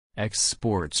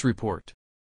Sports Report.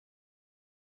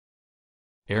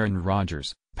 Aaron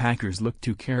Rodgers, Packers look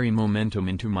to carry momentum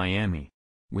into Miami.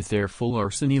 With their full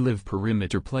arsenal of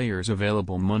perimeter players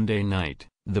available Monday night,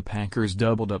 the Packers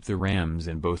doubled up the Rams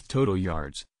in both total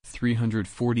yards,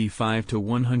 345 to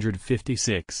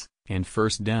 156, and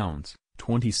first downs,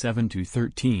 27 to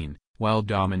 13, while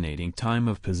dominating time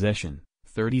of possession,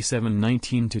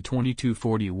 37-19 to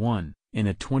 22-41, in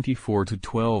a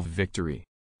 24-12 victory.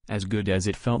 As good as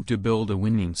it felt to build a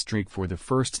winning streak for the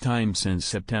first time since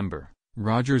September,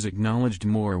 Rodgers acknowledged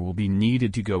more will be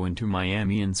needed to go into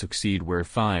Miami and succeed where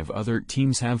 5 other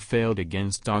teams have failed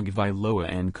against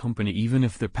Tagovailoa Co. Even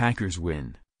if the Packers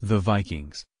win, the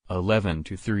Vikings,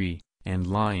 11-3, and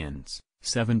Lions,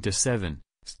 7-7,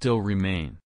 still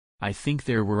remain. I think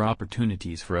there were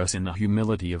opportunities for us in the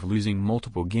humility of losing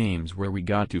multiple games where we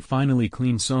got to finally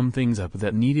clean some things up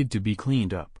that needed to be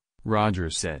cleaned up,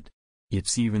 Rodgers said.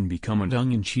 It's even become a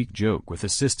tongue-in-cheek joke with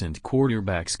assistant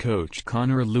quarterbacks coach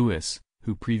Connor Lewis,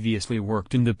 who previously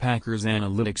worked in the Packers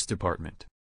analytics department.